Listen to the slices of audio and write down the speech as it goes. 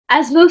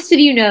As most of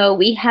you know,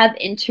 we have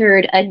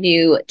entered a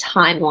new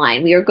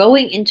timeline. We are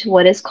going into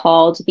what is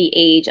called the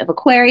age of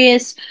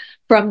Aquarius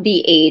from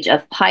the age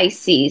of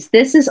Pisces.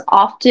 This is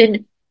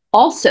often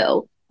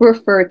also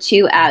referred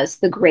to as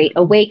the Great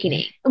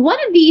Awakening. One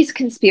of these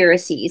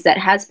conspiracies that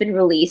has been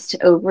released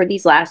over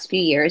these last few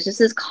years is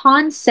this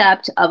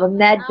concept of a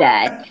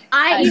medbed.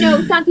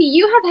 Santi,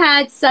 you have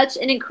had such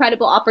an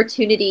incredible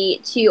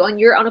opportunity to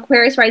on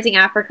Aquarius Rising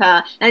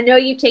Africa. I know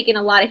you've taken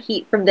a lot of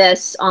heat from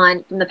this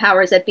from the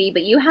powers that be,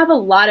 but you have a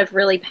lot of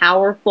really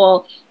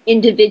powerful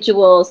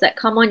individuals that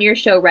come on your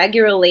show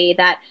regularly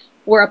that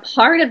were a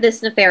part of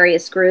this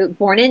nefarious group,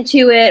 born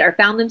into it or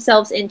found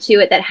themselves into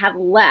it, that have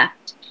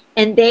left.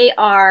 And they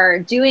are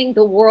doing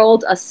the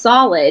world a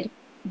solid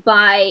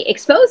by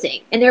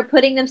exposing, and they're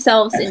putting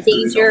themselves in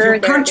danger. Your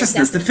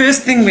consciousness. The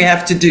first thing we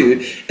have to do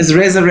is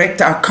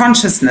resurrect our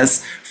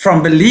consciousness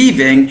from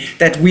believing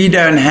that we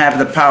don't have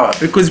the power,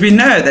 because we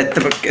know that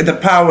the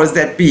powers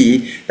that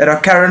be that are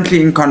currently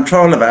in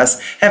control of us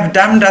have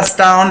dumbed us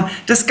down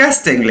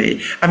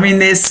disgustingly. I mean,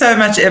 there's so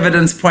much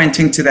evidence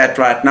pointing to that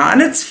right now,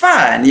 and it's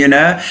fine, you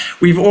know.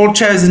 We've all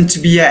chosen to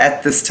be here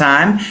at this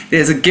time.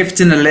 There's a gift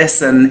and a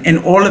lesson in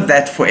all of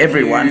that for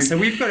everyone. So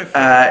we've got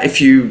to,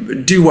 if you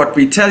do what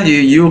we tell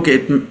you, you'll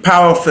get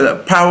powerful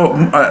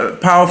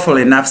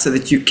enough so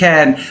that you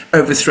can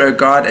overthrow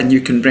God and you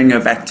can bring her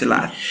back to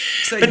life.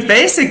 But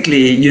basically,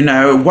 you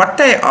know, what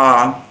they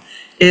are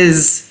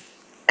is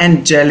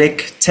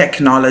angelic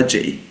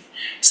technology.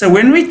 So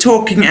when we're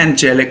talking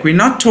angelic, we're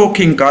not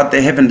talking God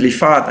the Heavenly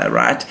Father,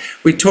 right?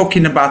 We're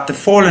talking about the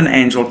fallen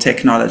angel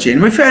technology.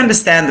 And if we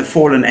understand the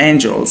fallen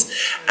angels,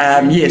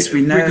 yes,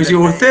 we know, because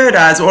your third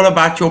eye is all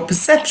about your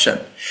perception.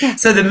 Yeah.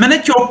 So the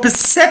minute your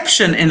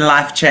perception in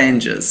life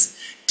changes,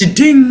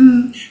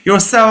 ding, your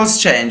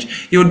cells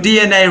change, your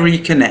DNA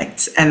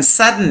reconnects, and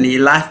suddenly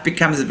life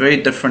becomes a very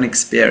different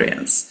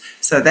experience.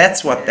 So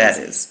that's what that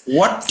is.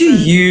 What do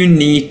you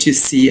need to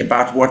see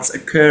about what's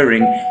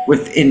occurring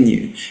within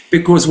you?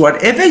 Because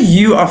whatever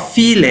you are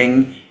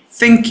feeling,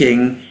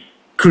 thinking,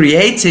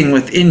 creating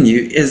within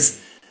you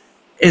is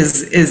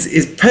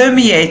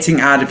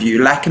permeating out of you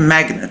like a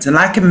magnet. And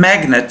like a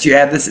magnet, you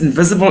have this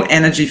invisible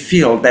energy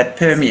field that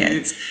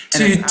permeates.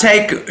 To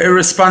take a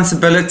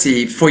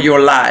responsibility for your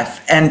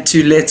life and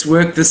to let's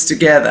work this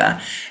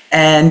together.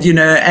 And, you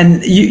know,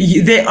 and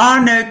there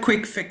are no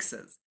quick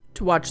fixes.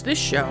 To watch this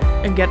show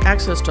and get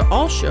access to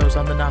all shows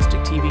on the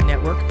Gnostic TV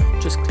network,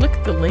 just click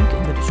the link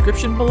in the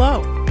description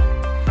below.